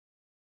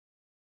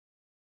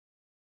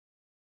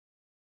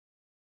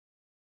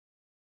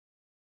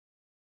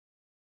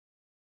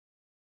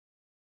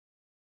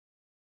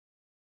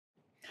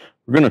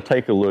We're going to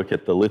take a look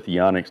at the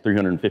Lithionics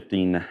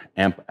 315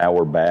 amp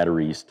hour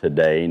batteries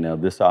today. Now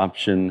this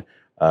option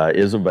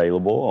is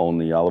available on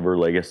the Oliver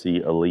Legacy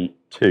Elite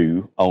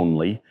 2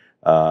 only.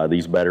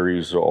 These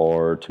batteries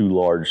are too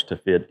large to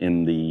fit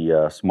in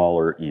the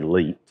smaller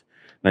Elite.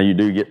 Now you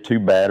do get two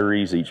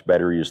batteries. Each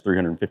battery is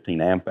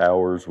 315 amp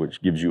hours,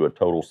 which gives you a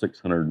total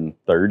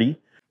 630.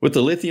 With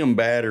the lithium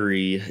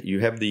battery, you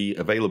have the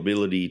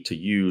availability to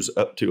use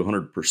up to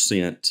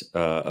 100%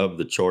 of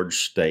the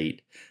charge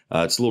state.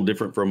 It's a little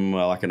different from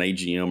like an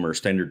AGM or a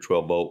standard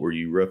 12 volt where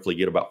you roughly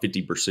get about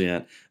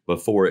 50%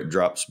 before it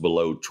drops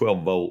below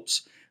 12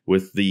 volts.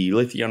 With the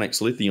Lithionics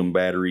lithium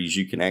batteries,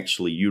 you can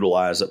actually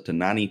utilize up to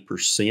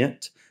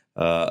 90%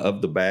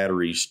 of the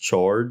battery's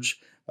charge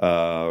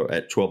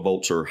at 12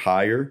 volts or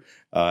higher.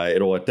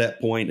 At that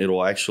point,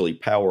 it'll actually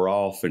power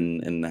off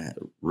and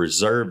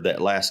reserve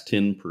that last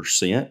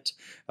 10%.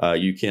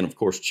 You can, of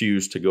course,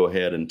 choose to go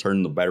ahead and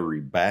turn the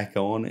battery back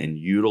on and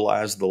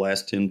utilize the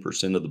last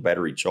 10% of the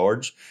battery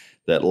charge.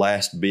 That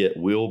last bit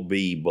will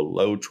be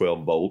below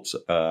 12 volts,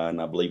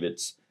 and I believe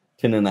it's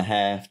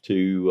 10.5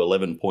 to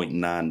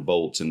 11.9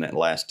 volts in that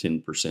last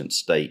 10%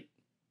 state.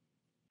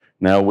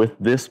 Now with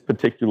this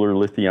particular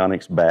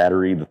Lithionics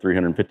battery, the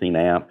 315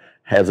 amp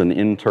has an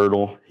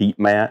internal heat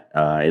mat.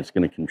 It's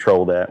going to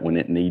control that when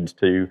it needs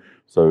to,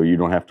 so you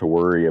don't have to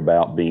worry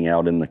about being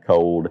out in the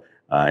cold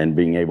and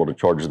being able to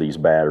charge these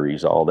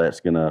batteries. All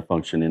that's going to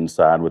function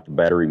inside with the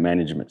battery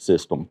management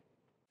system.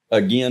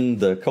 Again,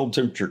 the cold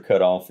temperature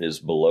cutoff is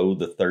below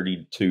the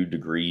 32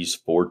 degrees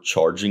for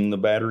charging the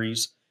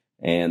batteries,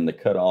 and the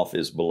cutoff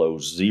is below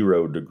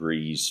 0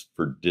 degrees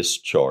for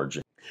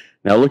discharging.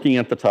 Now looking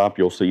at the top,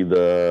 you'll see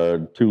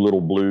the two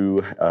little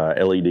blue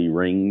LED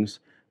rings.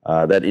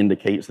 That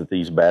indicates that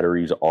these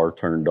batteries are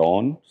turned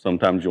on.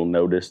 Sometimes you'll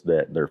notice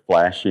that they're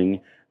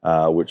flashing,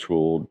 which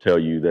will tell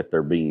you that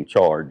they're being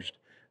charged.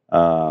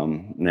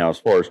 Now as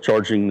far as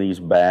charging these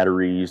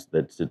batteries,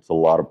 it's a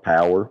lot of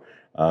power.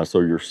 So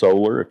your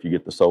solar, if you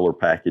get the solar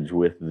package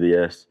with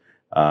this,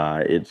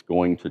 it's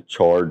going to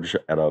charge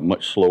at a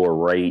much slower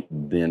rate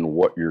than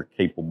what you're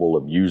capable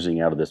of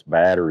using out of this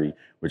battery,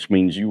 which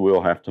means you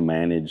will have to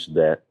manage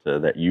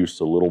that use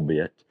a little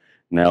bit.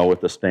 Now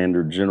with a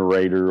standard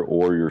generator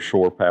or your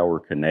shore power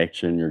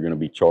connection, you're going to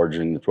be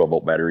charging the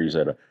 12-volt batteries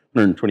at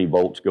 120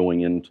 volts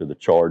going into the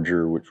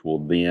charger, which will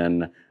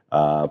then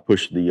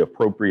push the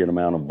appropriate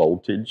amount of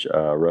voltage,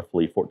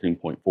 roughly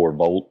 14.4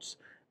 volts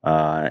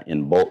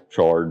in bulk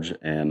charge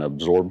and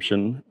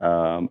absorption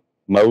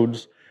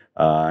modes.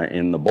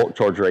 In the bulk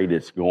charge rate,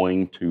 it's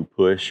going to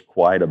push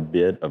quite a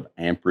bit of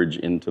amperage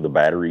into the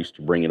batteries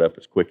to bring it up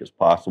as quick as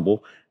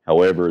possible.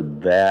 However,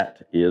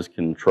 that is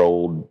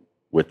controlled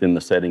within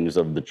the settings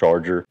of the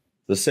charger.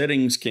 The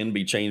settings can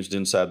be changed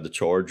inside the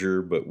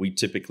charger, but we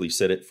typically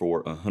set it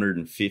for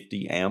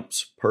 150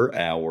 amps per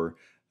hour,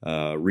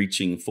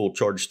 reaching full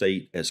charge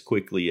state as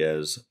quickly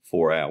as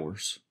 4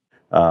 hours.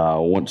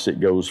 Once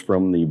it goes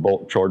from the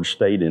bulk charge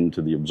state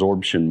into the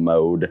absorption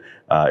mode,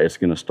 it's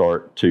going to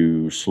start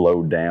to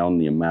slow down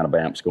the amount of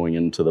amps going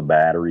into the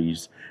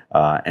batteries.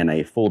 And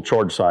a full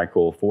charge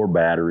cycle for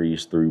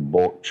batteries through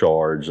bulk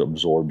charge,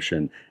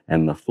 absorption,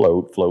 and the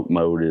float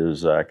mode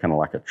is kind of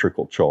like a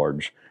trickle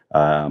charge,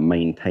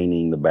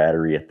 maintaining the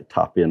battery at the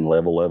top end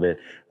level of it.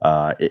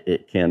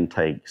 It can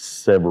take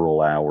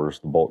several hours,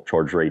 the bulk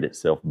charge rate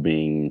itself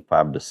being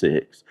 5 to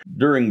 6.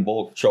 During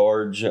bulk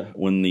charge,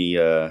 when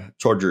the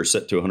charger is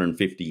set to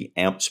 150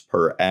 amps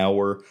per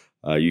hour,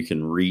 you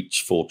can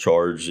reach full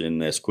charge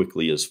in as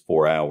quickly as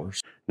 4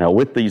 hours. Now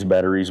with these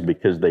batteries,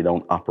 because they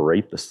don't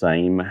operate the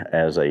same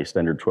as a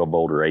standard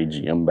 12-volt or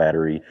AGM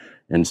battery,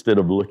 instead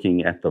of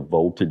looking at the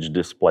voltage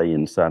display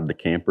inside the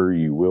camper,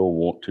 you will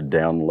want to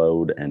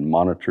download and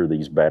monitor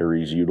these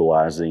batteries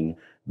utilizing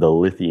the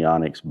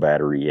Lithionics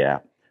battery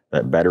app.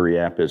 That battery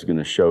app is going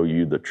to show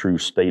you the true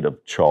state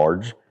of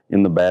charge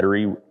in the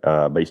battery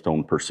based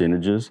on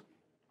percentages.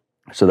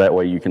 So that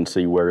way you can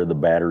see where the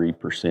battery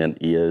percent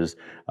is.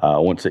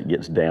 Once it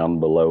gets down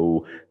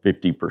below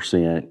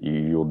 50%,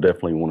 you'll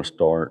definitely want to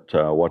start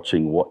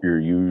watching what you're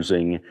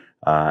using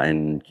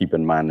and keep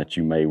in mind that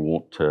you may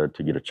want to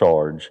get a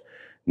charge.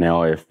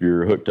 Now, if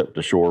you're hooked up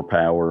to shore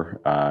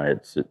power,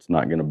 it's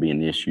not going to be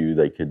an issue.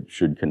 They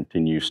should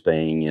continue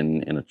staying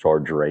in a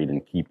charge rate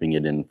and keeping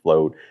it in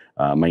float,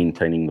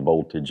 maintaining the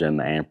voltage and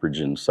the amperage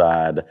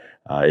inside.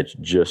 It's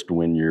just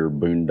when you're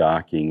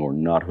boondocking or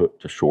not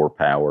hooked to shore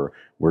power,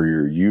 where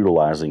you're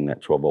utilizing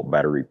that 12-volt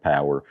battery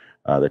power,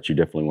 that you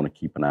definitely want to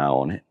keep an eye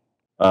on it.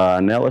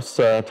 Now let's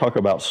talk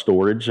about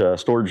storage.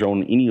 Storage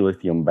on any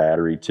lithium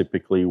battery,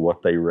 typically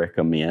what they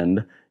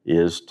recommend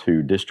is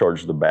to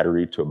discharge the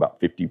battery to about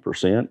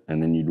 50%,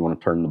 and then you'd want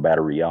to turn the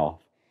battery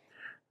off.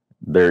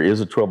 There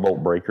is a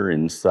 12-volt breaker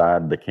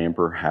inside the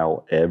camper.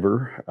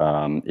 However,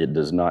 it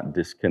does not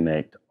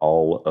disconnect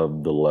all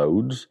of the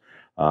loads.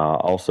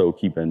 Also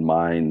keep in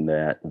mind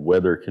that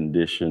weather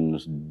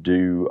conditions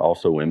do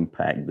also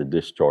impact the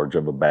discharge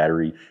of a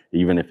battery,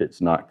 even if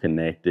it's not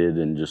connected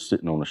and just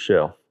sitting on a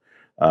shelf.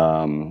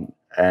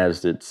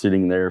 as it's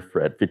sitting there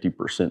at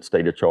 50%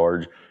 state of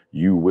charge,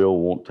 you will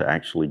want to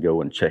actually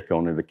go and check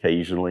on it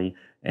occasionally.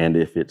 And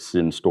if it's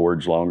in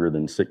storage longer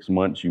than 6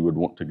 months, you would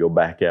want to go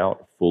back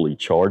out, fully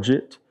charge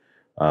it,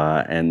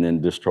 and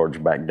then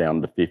discharge back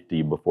down to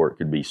 50 before it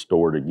could be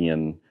stored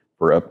again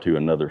for up to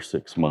another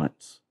 6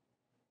 months.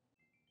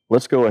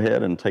 Let's go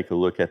ahead and take a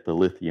look at the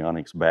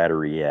Lithionics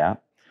battery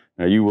app.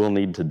 Now you will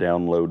need to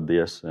download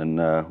this, and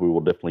we will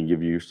definitely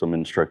give you some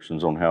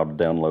instructions on how to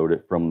download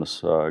it from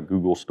the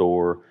Google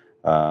Store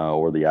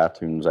or the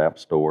iTunes App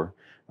Store.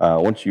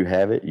 Once you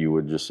have it, you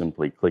would just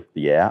simply click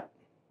the app.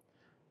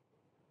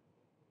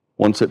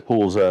 Once it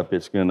pulls up,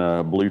 it's going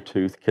to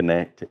Bluetooth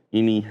connect to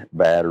any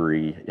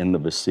battery in the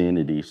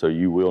vicinity, so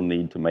you will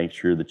need to make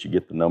sure that you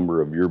get the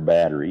number of your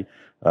battery.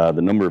 The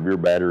number of your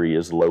battery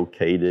is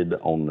located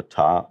on the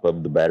top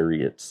of the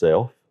battery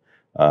itself,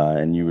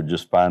 and you would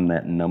just find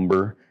that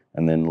number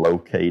and then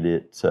locate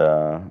it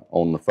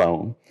on the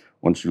phone.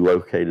 Once you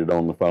locate it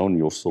on the phone,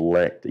 you'll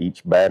select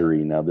each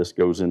battery. Now this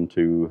goes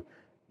into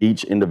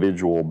each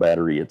individual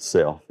battery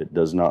itself. It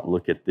does not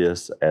look at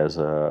this as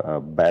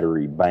a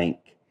battery bank.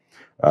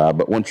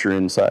 But once you're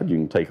inside, you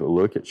can take a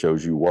look. It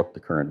shows you what the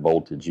current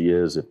voltage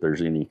is. If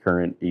there's any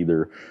current,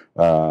 either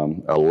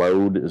a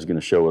load is going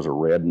to show as a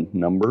red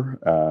number,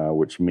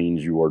 which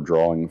means you are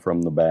drawing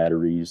from the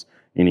batteries.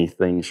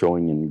 Anything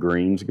showing in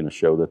green is going to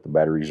show that the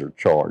batteries are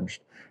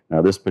charged.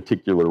 Now this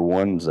particular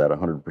one's at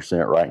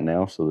 100% right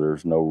now, so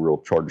there's no real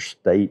charge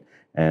state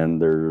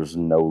and there's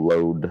no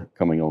load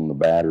coming on the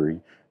battery.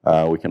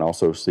 We can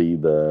also see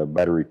the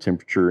battery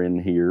temperature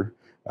in here.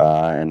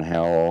 And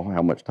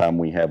how much time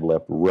we have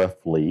left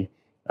roughly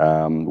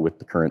with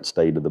the current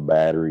state of the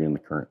battery and the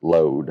current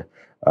load.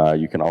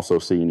 You can also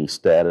see any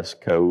status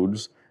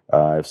codes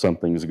if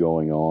something's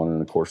going on, and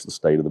of course the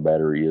state of the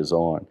battery is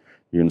on.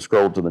 You can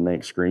scroll to the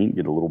next screen,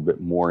 get a little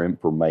bit more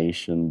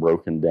information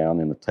broken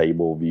down in a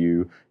table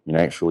view. You can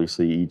actually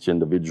see each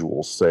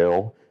individual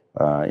cell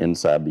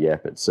inside the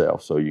app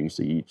itself, so you can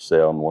see each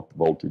cell and what the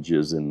voltage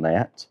is in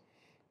that.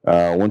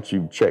 Once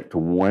you've checked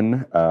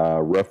one,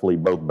 roughly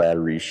both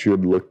batteries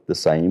should look the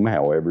same.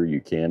 However,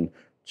 you can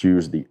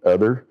choose the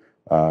other,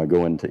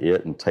 go into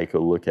it and take a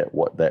look at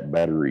what that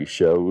battery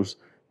shows.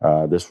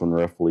 This one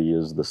roughly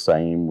is the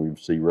same. We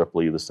see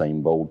roughly the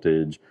same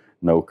voltage,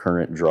 no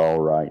current draw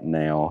right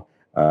now,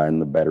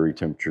 and the battery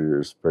temperature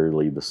is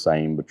fairly the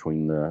same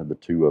between the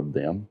two of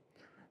them.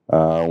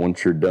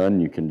 Once you're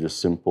done, you can just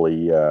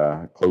simply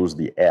close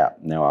the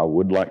app. Now, I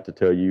would like to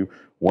tell you,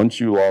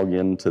 once you log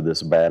into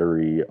this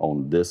battery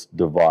on this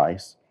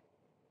device,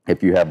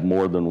 if you have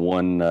more than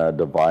one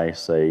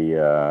device,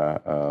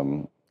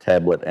 a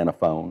tablet and a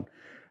phone,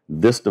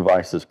 this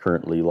device is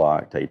currently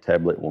locked. A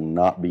tablet will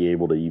not be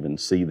able to even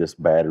see this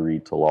battery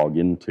to log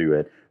into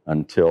it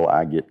until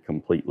I get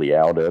completely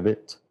out of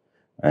it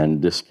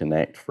and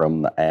disconnect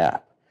from the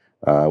app,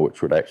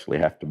 which would actually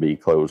have to be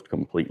closed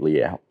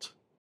completely out.